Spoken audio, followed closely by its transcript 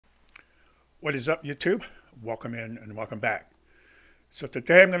What is up, YouTube? Welcome in and welcome back. So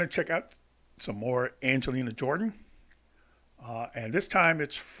today I'm going to check out some more Angelina Jordan. And this time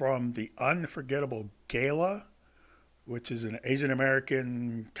it's from the Unforgettable Gala, which is an Asian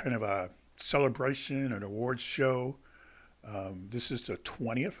American kind of a celebration, an awards show. This is the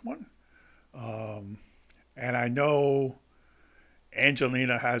 20th one. And I know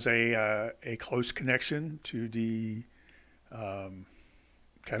Angelina has a close connection to the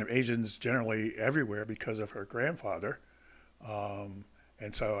kind of Asians generally everywhere because of her grandfather. And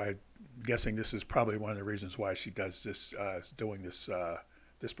so I'm guessing this is probably one of the reasons why she does this, doing this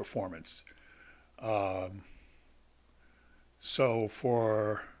performance. So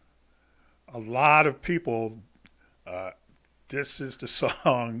for a lot of people, this is the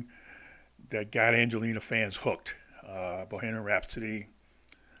song that got Angelina fans hooked. Bohemian Rhapsody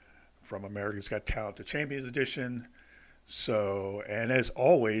from America's Got Talent, the Champions Edition. So, and as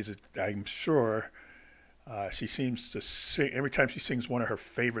always, I'm sure she seems to sing every time she sings one of her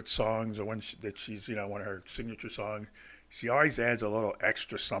favorite songs or that she's, one of her signature songs. She always adds a little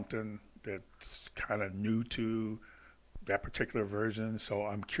extra something that's kind of new to that particular version. So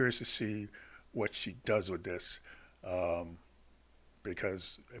I'm curious to see what she does with this,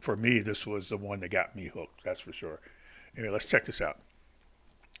 because for me, this was the one that got me hooked. That's for sure. Anyway, let's check this out.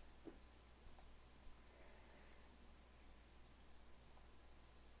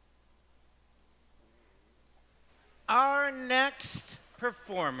 Our next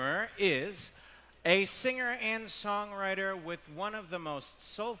performer is a singer and songwriter with one of the most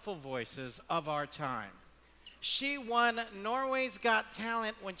soulful voices of our time. She won Norway's Got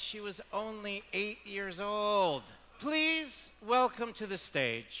Talent when she was only 8 years old. Please welcome to the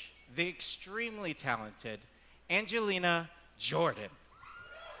stage the extremely talented Angelina Jordan.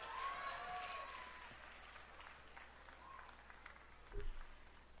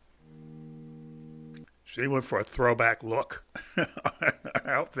 She went for a throwback look on her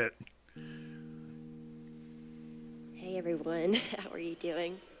outfit. Hey everyone, how are you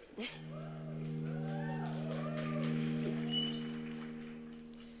doing?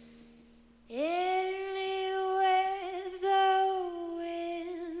 Anywhere the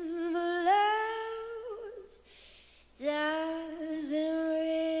wind blows doesn't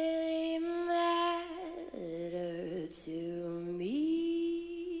really matter to me.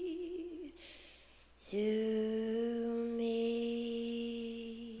 To me,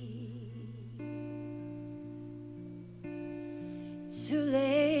 too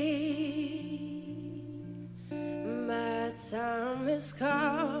late, my time has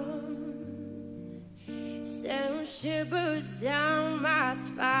come. Some shivers down my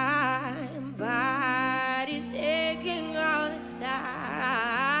spine, body's aching all the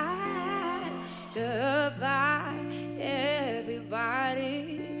time. Goodbye,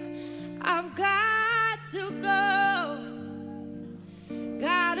 everybody. I've got to go.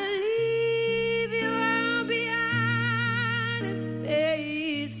 Gotta leave you all behind and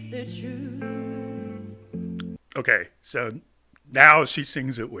face the truth. Okay, so now she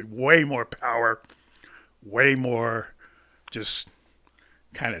sings it with way more power, way more just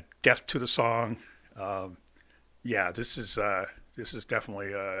kind of depth to the song. Yeah, this is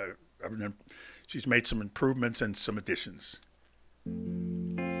definitely. She's made some improvements and some additions.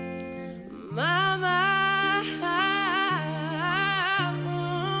 Mama, I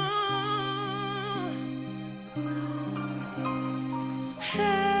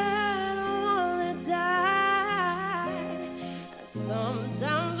don't wanna die. Sometimes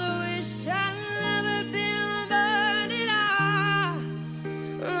I wish I'd never been born at all.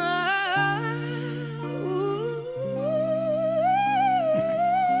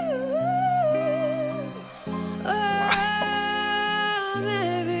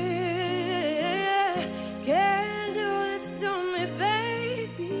 Baby, can't do this to me,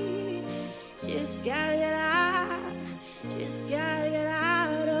 baby. Just gotta get out. Just gotta get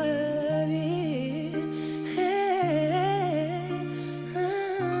out of here. Hey,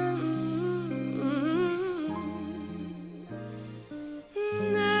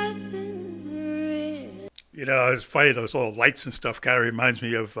 nothing real. It's funny, those little lights and stuff kind of reminds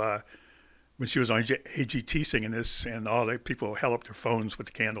me of when she was on AGT singing this, and all the people held up their phones with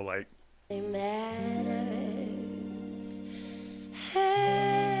the candlelight. Matters.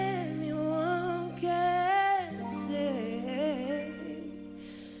 Anyone can say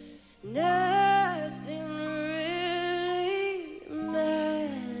nothing really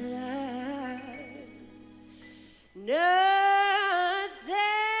matters. Nothing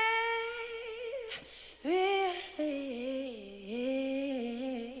really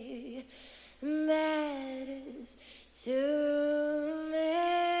matters to me.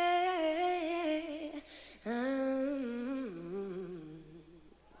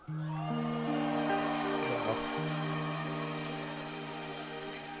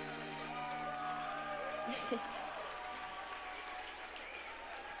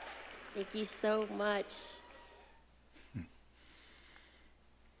 Thank you so much.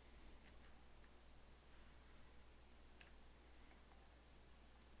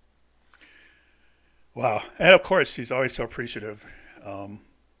 Wow. And of course, she's always so appreciative.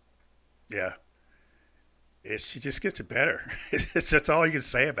 Yeah. She just gets it better. That's all you can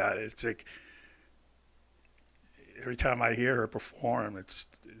say about it. It's like every time I hear her perform, it's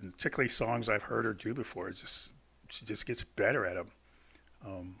particularly songs I've heard her do before. It's just she just gets better at them.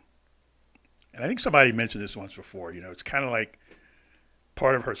 Um, and I think somebody mentioned this once before. You know, it's kind of like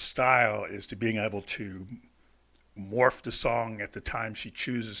part of her style is to being able to morph the song at the time she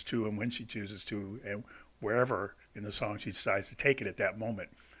chooses to and when she chooses to and wherever in the song she decides to take it at that moment.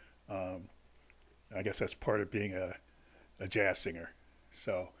 Um, I guess that's part of being a jazz singer.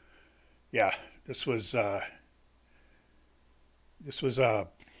 So, yeah, this was what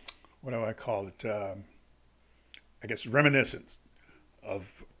do I call it? I guess reminiscent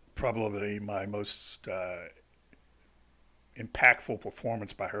of probably my most impactful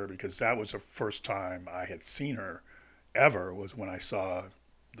performance by her because that was the first time I had seen her ever was when I saw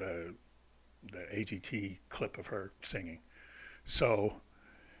the AGT clip of her singing. So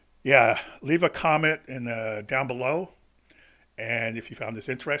yeah, leave a comment down below, and if you found this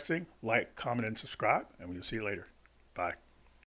interesting, like, comment, and subscribe, and we'll see you later. Bye.